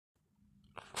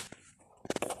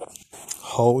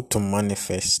how to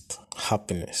manifest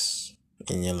happiness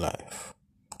in your life,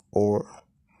 or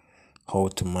how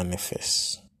to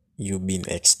manifest you being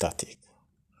ecstatic.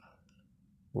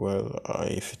 Well,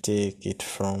 if you take it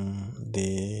from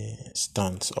the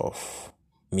stance of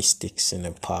mystics in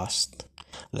the past,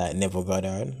 like Neville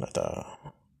Goddard, that I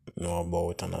know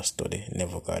about and I study,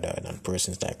 Neville Goddard, and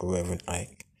persons like Reverend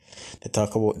Ike, they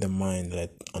talk about the mind,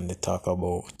 and they talk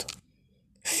about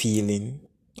feeling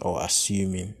or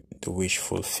assuming the wish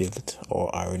fulfilled,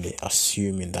 or already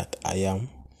assuming that I am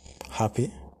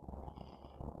happy.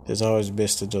 It's always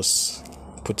best to just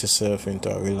put yourself into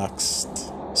a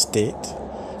relaxed state,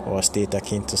 or a state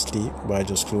akin to sleep, by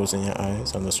just closing your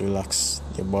eyes and just relax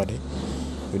your body,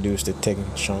 reduce the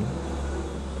tension,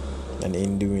 and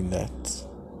in doing that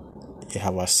you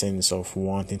have a sense of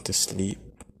wanting to sleep,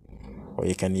 or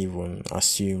you can even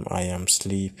assume I am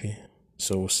sleepy,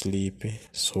 so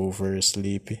very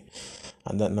sleepy,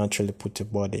 and that naturally put your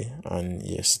body and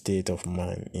your state of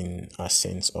mind in a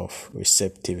sense of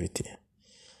receptivity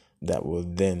that will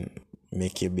then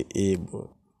make you be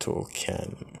able to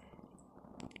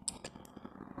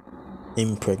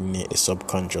impregnate the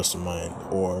subconscious mind,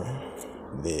 or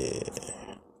the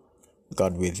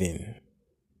God within,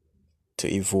 to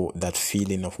evoke that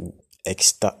feeling of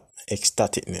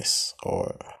ecstaticness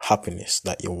or happiness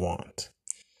that you want.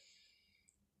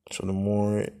 So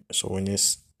when you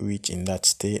reach in that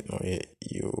state,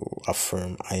 you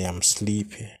affirm I am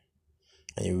sleepy,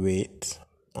 and you wait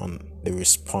on the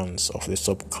response of the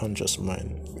subconscious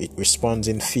mind. It responds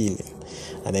in feeling,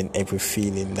 and then every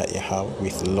feeling that you have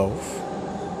with love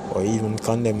or even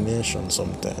condemnation,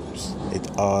 sometimes it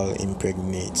all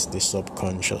impregnates the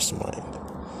subconscious mind.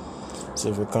 So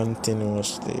if you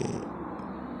continuously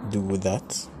do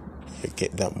that, you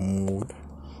get that mood,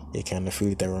 you kind of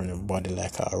feel it around your body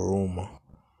like an aroma,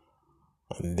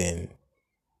 and then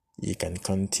you can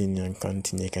continue,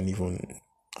 you can even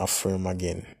affirm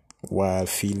again while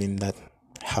feeling that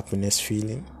happiness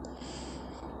feeling.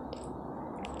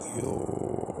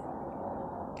 You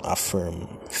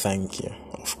affirm thank you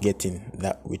of getting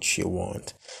that which you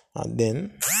want, and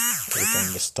then you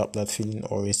can just stop that feeling,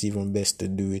 or it's even best to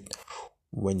do it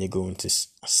when you're going to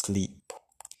sleep,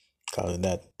 because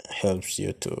that helps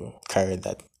you to carry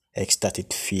that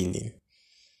ecstatic feeling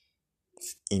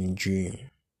in dream.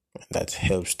 That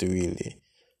helps to really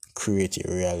create a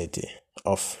reality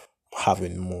of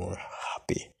having more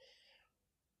happy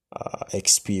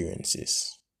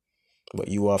experiences. But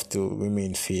you have to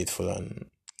remain faithful and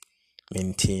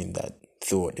maintain that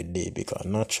throughout the day, because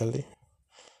naturally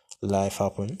life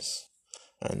happens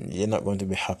and you're not going to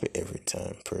be happy every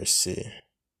time per se.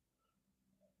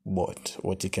 But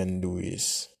what you can do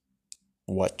is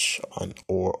watch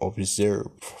or observe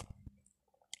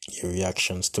your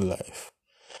reactions to life,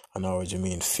 and always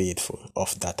remain faithful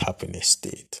of that happiness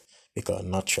state, because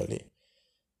naturally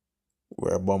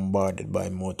we're bombarded by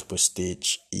multiple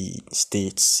states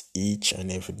each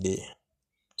and every day.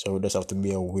 So we just have to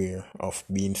be aware of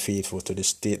being faithful to the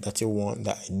state that you want,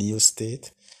 the ideal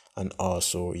state, and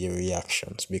also your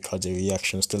reactions, because the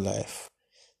reactions to life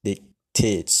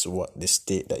dictates what the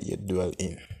state that you dwell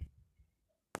in.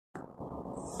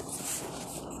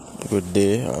 Good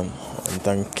day, and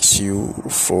thanks you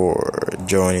for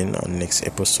joining on next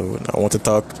episode. I want to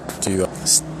talk to you about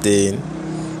staying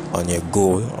on your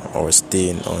goal, or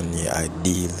staying on your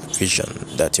ideal vision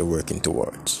that you're working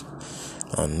towards,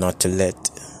 and not to let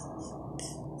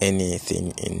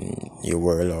anything in your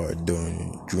world or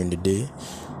during the day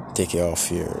take you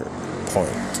off your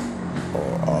point,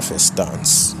 or off your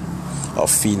stance of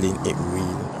feeling it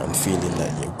real, and feeling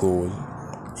that your goal,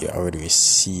 you already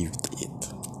received it.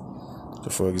 So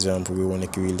for example, we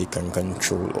want to really can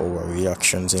control our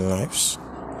reactions in lives,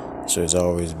 so it's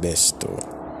always best to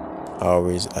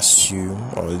always assume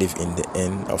or live in the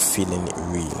end of feeling it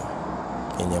real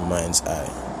in your mind's eye.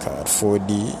 Card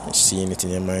 4D, seeing it in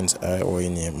your mind's eye or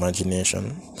in your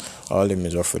imagination, all of them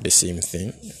is offer the same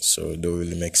thing, so it don't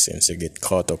really make sense to get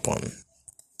caught up on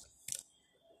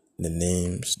the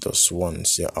names. Just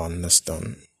once you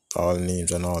understand, all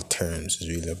names and all terms is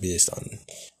really based on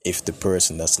if the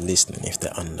person that's listening, if they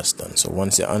understand. So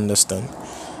once you understand,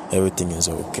 everything is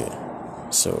okay.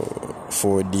 So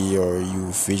 4D, or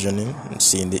you visioning,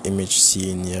 seeing the image,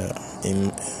 seeing your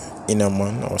inner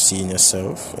man, or seeing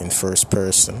yourself in first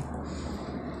person,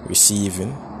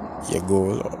 receiving your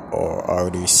goal or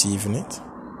already receiving it.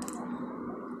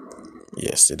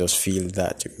 Yes, you just feel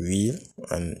that real,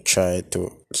 and try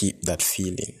to keep that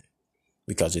feeling,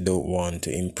 because you don't want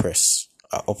to impress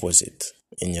an opposite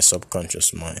in your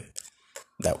subconscious mind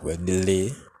that will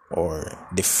delay or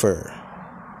defer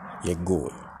your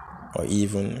goal. or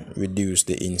even reduce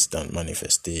the instant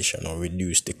manifestation, or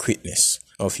reduce the quickness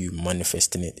of you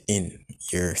manifesting it in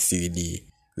your 3D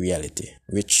reality,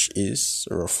 which is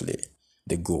roughly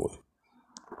the goal.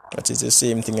 But it's the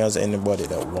same thing as anybody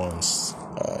that wants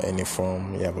any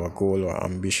form, you have a goal or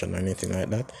ambition or anything like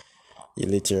that. You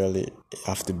literally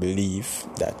have to believe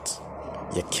that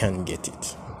you can get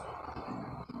it.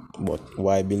 But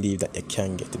why believe that you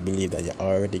can get it? Believe that you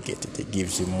already get it. It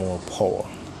gives you more power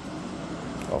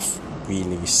of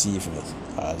really receiving it,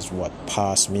 as what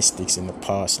past mystics in the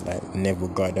past, like Neville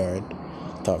Goddard,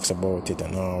 talks about it,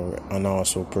 and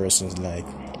also persons like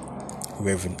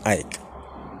Reverend Ike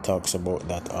talks about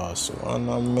that also,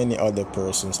 and many other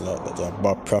persons like that, like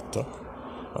Bob Proctor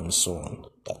and so on,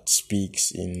 that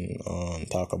speaks in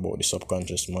talk about the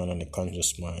subconscious mind and the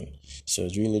conscious mind. So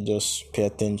it's really just pay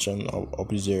attention of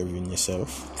observing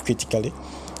yourself critically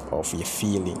of your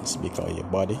feelings, because your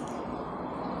body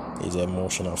is an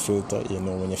emotional filter. You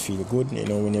know when you feel good, you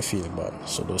know when you feel bad.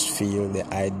 So just feel the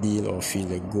ideal or feel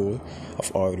the goal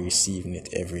of already receiving it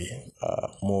every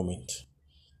moment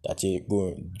that you're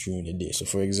going during the day. So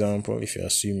for example, if you're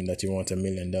assuming that you want $1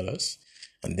 million,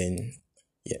 and then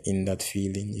you're in that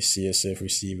feeling, you see yourself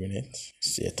receiving it,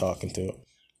 so you're talking to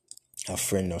a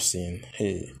friend or saying,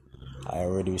 hey, I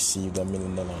already received $1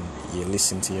 million, and you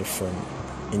listen to your friend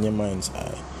in your mind's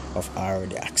eye of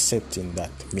already accepting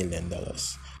that $1 million,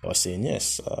 or saying,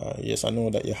 yes, I know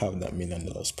that you have that $1 million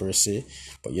per se,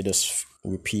 but you're just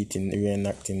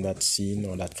reenacting that scene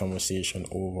or that conversation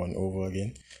over and over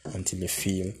again until you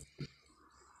feel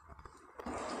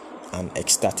an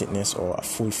ecstaticness or a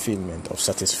fulfillment of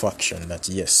satisfaction that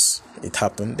yes, it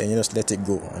happened. Then you just let it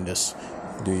go and just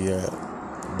do your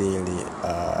daily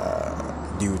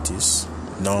duties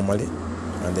normally,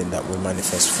 and then that will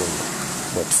manifest for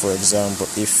you. But for example,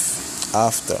 if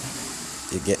after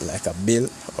you get like a bill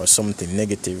or something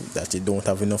negative, that you don't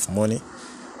have enough money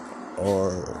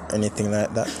or anything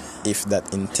like that, if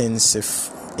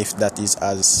that is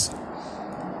as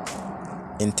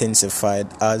intensified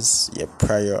as your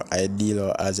prior ideal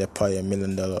or as your prior $1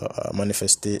 million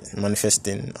manifesting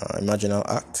imaginal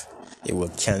act, it will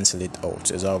cancel it out.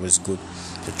 So it's always good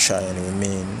to try and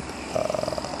remain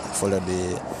follow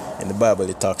in the Bible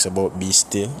it talks about be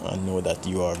still and know that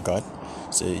you are God.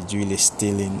 So it's really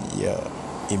stilling your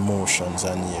emotions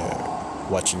and your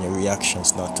watching your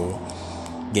reactions, not to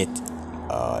get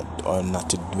or not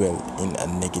to dwell in a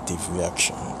negative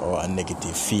reaction or a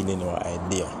negative feeling or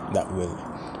idea that will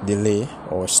delay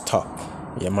or stop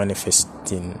your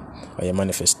manifesting or your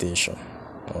manifestation.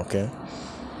 Okay,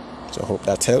 so I hope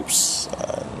that helps,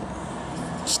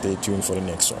 and stay tuned for the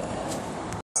next one.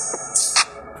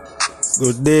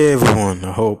 Good day everyone,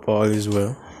 I hope all is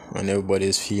well and everybody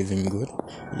is feeling good.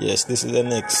 Yes, this is the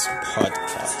next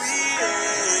podcast.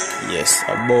 Yes,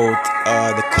 about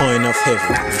the coin of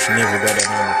heaven, which never got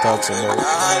anyone talks about.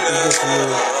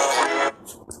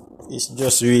 It's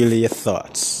just really your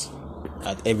thoughts.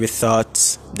 At every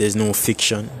thought, there's no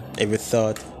fiction. Every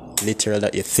thought, literal,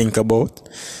 that you think about,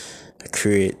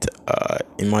 create,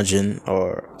 imagine,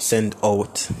 or send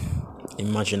out,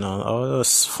 imaginal, or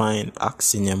just find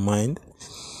acts in your mind.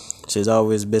 So it's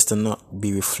always best to not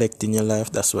be reflecting your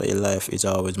life. That's why your life is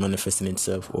always manifesting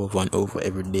itself over and over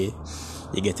every day.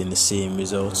 You're getting the same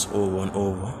results over and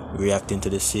over, reacting to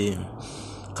the same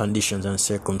conditions and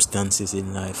circumstances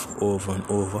in life over and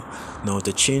over. Now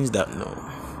to change that,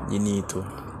 you need to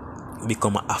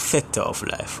become an affecter of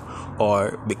life,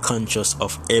 or be conscious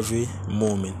of every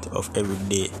moment of every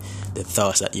day, the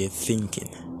thoughts that you're thinking,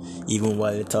 even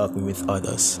while you're talking with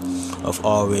others, of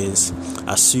always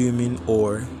assuming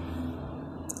or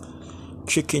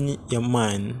tricking your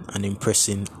mind and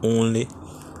impressing only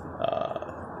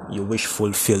your wish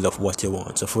fulfilled of what you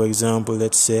want. So for example,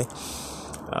 let's say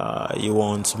you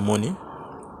want money,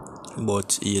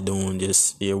 but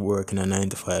you're working a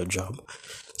 9-to-5 job.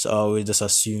 So always just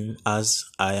assume, as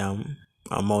I am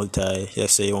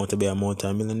let's say you want to be a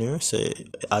multi-millionaire, say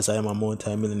as I am a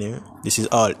multi-millionaire. This is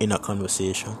all in a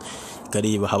conversation. You can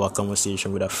even have a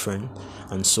conversation with a friend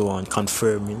and so on,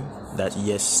 confirming that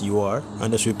yes, you are,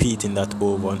 and just repeating that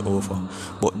over and over.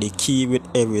 But the key with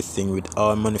everything, with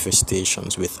all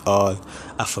manifestations, with all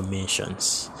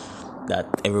affirmations that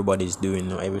everybody's doing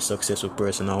now, every successful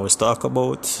person always talk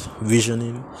about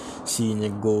visioning, seeing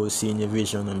your goals, seeing your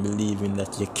vision, and believing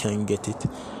that you can get it,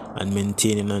 and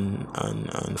maintaining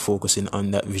and focusing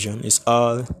on that vision. Is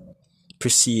all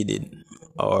preceded,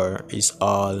 or is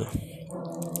all,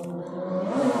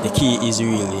 the key is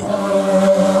really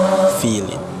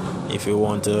feeling. If you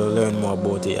want to learn more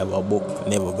about it, I have a book,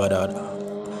 Never Got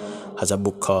Out has a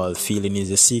book called Feeling is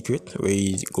the Secret, where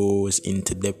he goes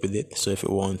into depth with it. So if you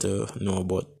want to know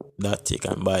about that, you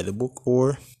can buy the book,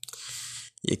 or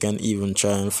you can even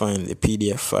try and find the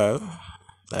PDF file.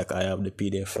 Like I have the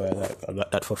PDF file, like I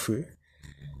got that for free.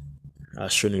 I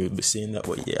shouldn't be saying that,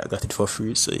 but yeah, I got it for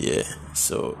free. So yeah,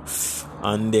 so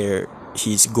on there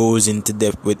he goes into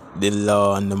depth with the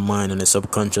law and the mind and the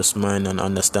subconscious mind, and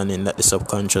understanding that the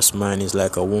subconscious mind is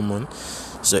like a woman.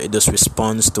 So it just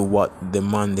responds to what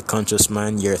the conscious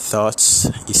mind, your thoughts,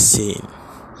 is saying.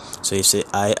 So you say,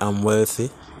 I am wealthy,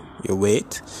 you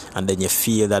wait, and then you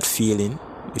feel that feeling,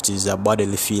 which is a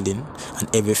bodily feeling,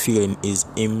 and every feeling is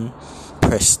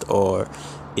impressed, or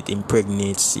it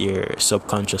impregnates your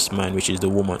subconscious mind, which is the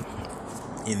woman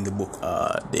in the book,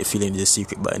 The Feeling is the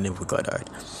Secret by Neville Goddard.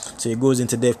 So he goes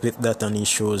into depth with that, and he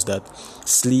shows that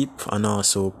sleep and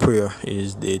also prayer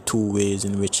is the two ways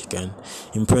in which you can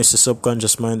impress the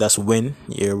subconscious mind. That's when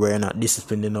we're not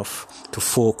disciplined enough to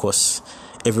focus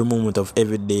every moment of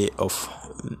every day of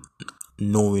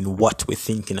knowing what we're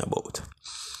thinking about.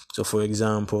 So for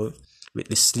example, with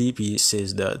the sleep, he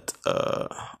says that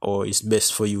or it's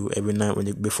best for you every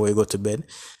night before you go to bed.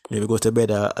 Maybe go to bed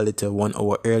a little 1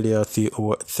 hour earlier,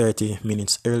 30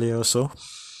 minutes earlier or so,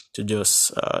 to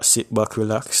just sit back,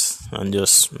 relax, and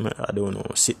just,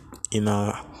 sit in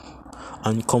a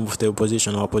uncomfortable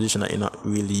position, or a position that you're not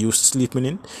really used to sleeping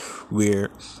in, where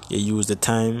you use the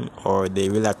time or the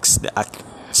relax, the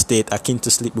state akin to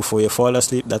sleep before you fall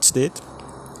asleep. That state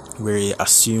where you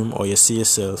assume, or you see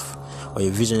yourself, or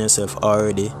you vision yourself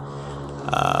already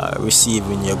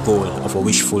receiving your goal of a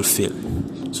wish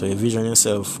fulfilled. So you vision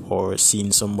yourself or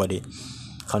seeing somebody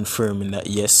confirming that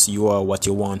yes, you are what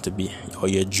you want to be, or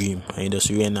your dream, and you just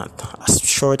really not a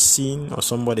short scene or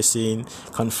somebody saying,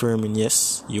 confirming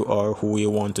yes, you are who you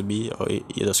want to be, or you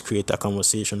just create a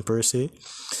conversation per se,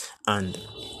 and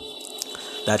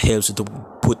that helps you to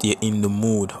put you in the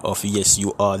mood of yes,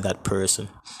 you are that person,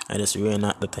 and it's really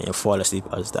not that you fall asleep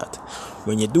as that.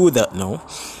 When you do that now,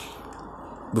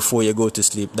 before you go to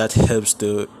sleep, that helps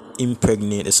to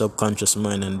impregnate the subconscious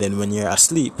mind, and then when you're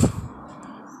asleep,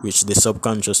 which the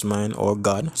subconscious mind, or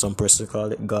God, some person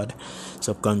call it God,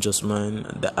 subconscious mind,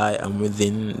 the I am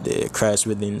within, the Christ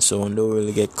within, so on, don't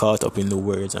really get caught up in the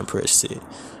words and per se.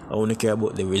 I only care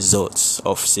about the results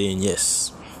of saying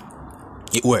yes.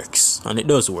 It works, and it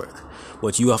does work,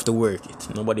 but you have to work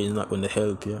it. Nobody is not going to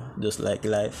help you, just like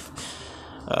life.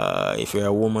 If you're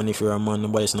a woman, if you're a man,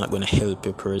 nobody's not going to help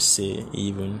you per se.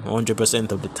 Even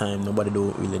 100% of the time, nobody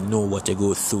don't really know what you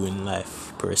go through in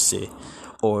life per se,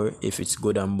 or if it's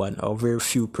good and bad, or very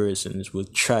few persons will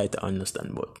try to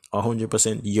understand. But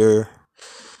 100%, you're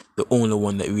the only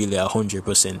one that really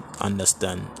 100%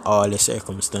 understand all the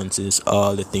circumstances,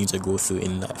 all the things that go through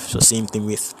in life. So same thing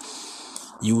with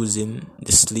using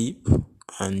the sleep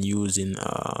and using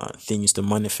things to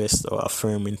manifest or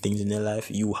affirming things in your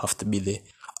life. You have to be the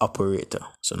operator,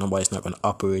 so nobody's not going to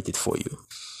operate it for you.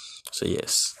 So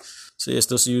yes,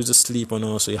 just use the sleep, and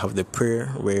also you have the prayer,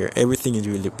 where everything is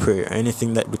really prayer.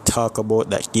 Anything that we talk about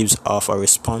that gives off a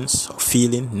response, a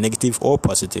feeling, negative or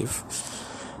positive,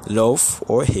 love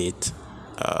or hate,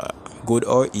 good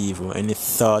or evil, any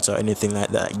thoughts or anything like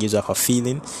that gives off a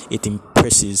feeling, it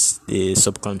impresses the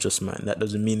subconscious mind. That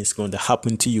doesn't mean it's going to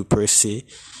happen to you per se.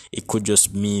 It could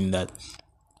just mean that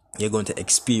you're going to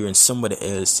experience somebody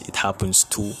else it happens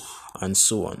to, and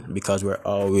so on, because we're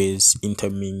always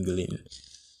intermingling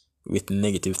with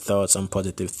negative thoughts and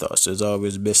positive thoughts. So it's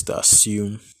always best to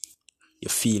assume your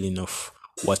feeling of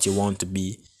what you want to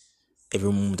be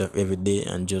every moment of every day,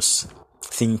 and just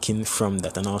thinking from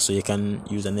that. And also you can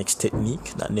use the next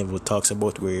technique that Neville talks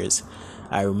about, whereas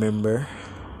I remember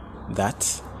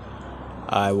that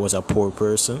I was a poor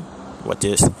person. What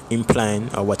is implying,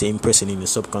 or what you're impressing in the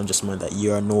subconscious mind, that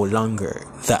you are no longer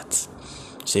that.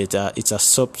 So it's a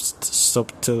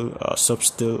subtle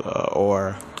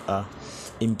or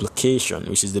implication,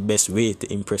 which is the best way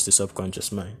to impress the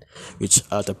subconscious mind, which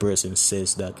other person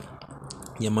says that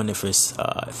you manifest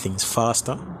things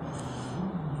faster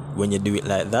when you do it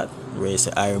like that, where you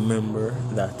say, I remember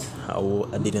that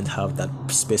I didn't have that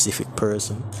specific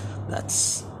person that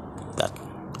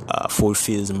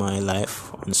fulfills my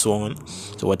life, and so on.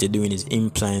 So what you're doing is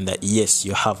implying that yes,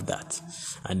 you have that,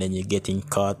 and then you're getting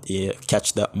caught, you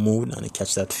catch that mood and you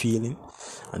catch that feeling,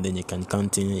 and then you can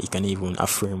continue. You can even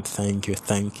affirm thank you,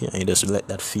 and you just let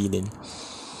that feeling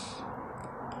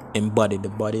embody the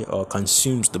body, or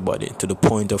consumes the body to the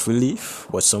point of relief.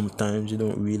 But sometimes you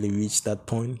don't really reach that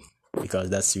point, because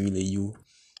that's really you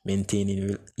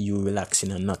maintaining, you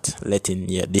relaxing, and not letting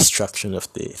your distraction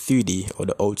of the 3D or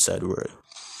the outside world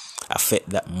affect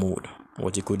that mood.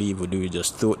 What you could even do is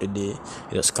just throughout the day,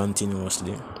 just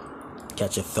continuously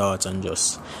catch your thoughts and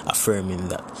just affirming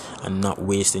that, and not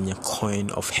wasting your coin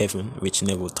of heaven, which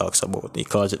Neville talks about. He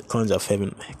calls it coins of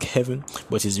heaven,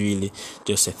 but it's really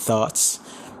just a thoughts,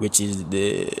 which is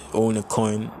the only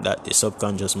coin that the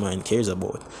subconscious mind cares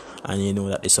about. And you know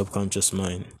that the subconscious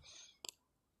mind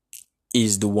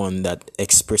is the one that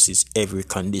expresses every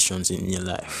conditions in your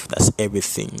life. That's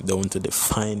everything down to the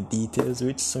fine details,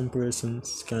 which some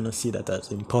persons kind of see that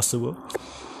as impossible.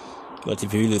 But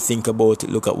if you really think about it,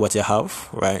 look at what you have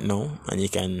right now, and you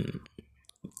can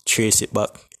trace it back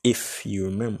if you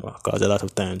remember. Because a lot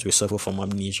of times we suffer from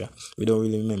amnesia. We don't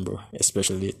really remember,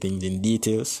 especially things in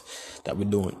details that we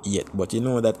don't yet. But you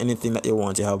know that anything that you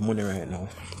want, you have money right now,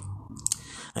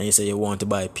 and you say you want to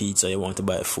buy pizza, you want to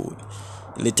buy food.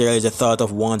 Literally, the thought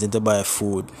of wanting to buy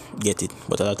food, get it.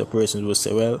 But a lot of persons will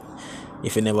say, well,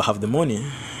 if you never have the money,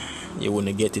 you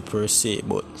wouldn't get it per se.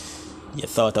 But you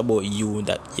thought about you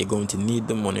that you're going to need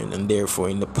the money, and therefore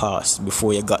in the past,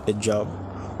 before you got the job,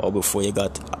 or before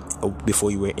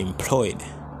you were employed,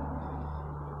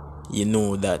 you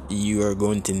know that you are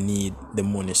going to need the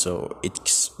money. So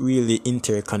it's really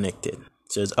interconnected.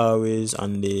 So it's always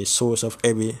on the source of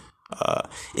every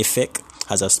effect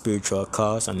has a spiritual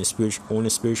cause, and the only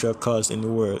spiritual cause in the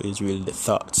world is really the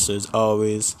thoughts. So it's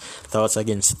always thoughts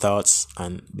against thoughts,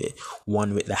 and the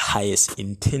one with the highest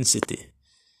intensity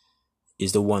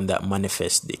is the one that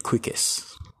manifests the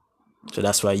quickest. So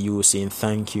that's why you saying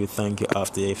thank you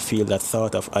after you feel that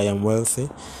thought of I am wealthy,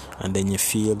 and then you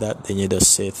feel that, then you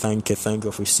just say thank you for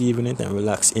receiving it, and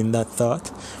relax in that thought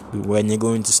when you're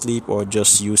going to sleep, or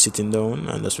just you sitting down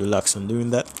and just relax and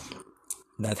doing that.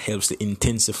 That helps to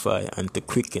intensify and to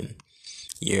quicken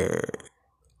your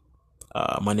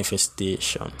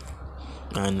manifestation.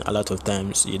 And a lot of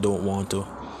times you don't want to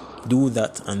do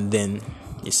that, and then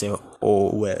you say,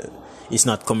 oh well, it's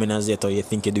not coming as yet, or you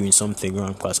think you're doing something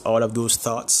wrong, because all of those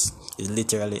thoughts is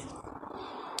literally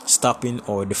stopping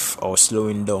or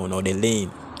slowing down or delaying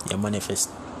your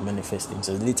manifesting.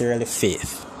 So it's literally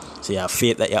faith. So you have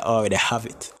faith that you already have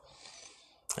it.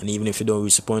 And even if you don't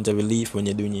reach the point of relief when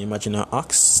you're doing your imaginary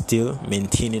acts, still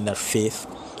maintaining that faith,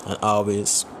 and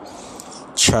always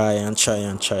try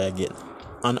again.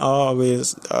 And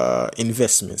always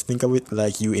investments. Think of it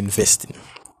like you investing.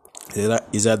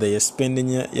 Is either you're spending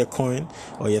your coin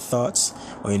or your thoughts,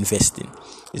 or investing.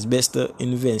 It's best to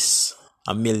invest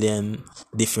a million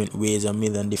different ways, a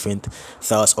million different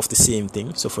thoughts of the same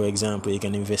thing. So for example, you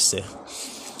can invest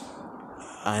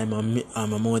I'm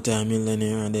a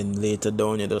multi-millionaire, and then later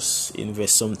down you just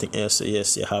invest something else. So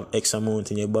yes, you have X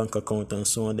amount in your bank account and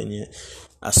so on, then you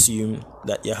assume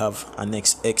that you have an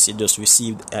next X, you just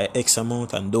received X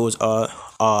amount, and those are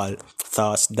all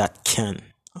thoughts that can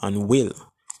and will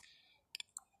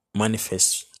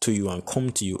manifest to you and come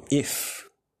to you if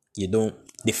you don't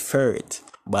defer it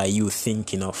by you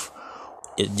thinking of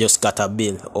you just got a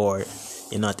bill, or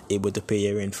you're not able to pay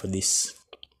your rent for this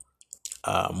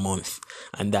month,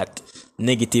 and that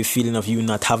negative feeling of you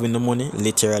not having the money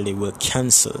literally will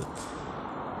cancel,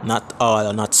 not all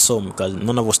or not some, because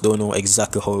none of us don't know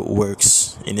exactly how it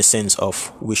works in the sense of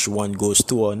which one goes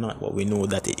to or not, but we know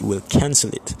that it will cancel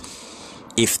it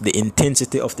if the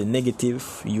intensity of the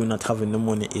negative, you not having the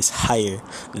money, is higher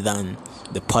than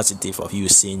the positive of you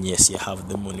saying yes, you have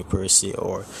the money per se,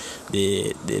 or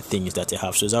the things that you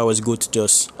have. So it's always good to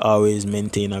just always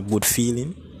maintain a good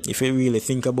feeling. If you really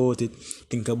think about it,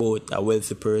 think about a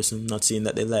wealthy person, not saying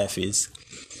that their life is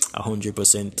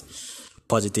 100%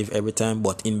 positive every time,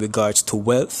 but in regards to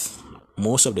wealth,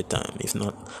 most of the time, if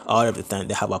not all of the time,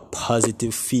 they have a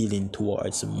positive feeling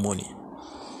towards money.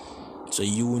 So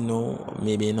you know,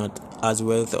 maybe not as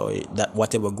wealth, or that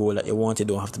whatever goal that you want, it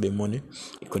don't have to be money.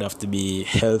 It could have to be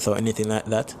health or anything like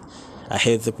that. A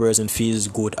healthy person feels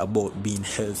good about being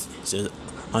healthy. So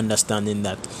understanding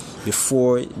that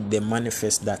before they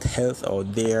manifest that health or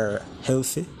they're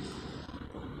healthy,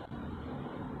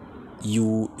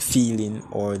 you feeling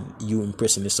or you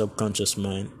impressing the subconscious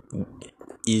mind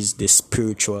is the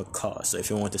spiritual cause. So if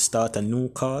you want to start a new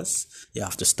cause, you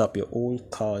have to stop your old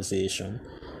causation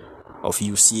of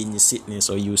you seeing your sickness,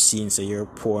 or you seeing say you're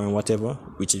poor and whatever,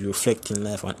 which is reflecting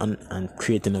life and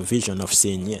creating a vision of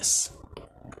saying yes,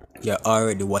 you're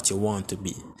already what you want to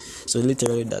be. So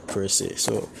literally that per se.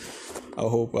 So I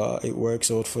hope it works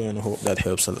out for you, and I hope that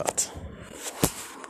helps a lot.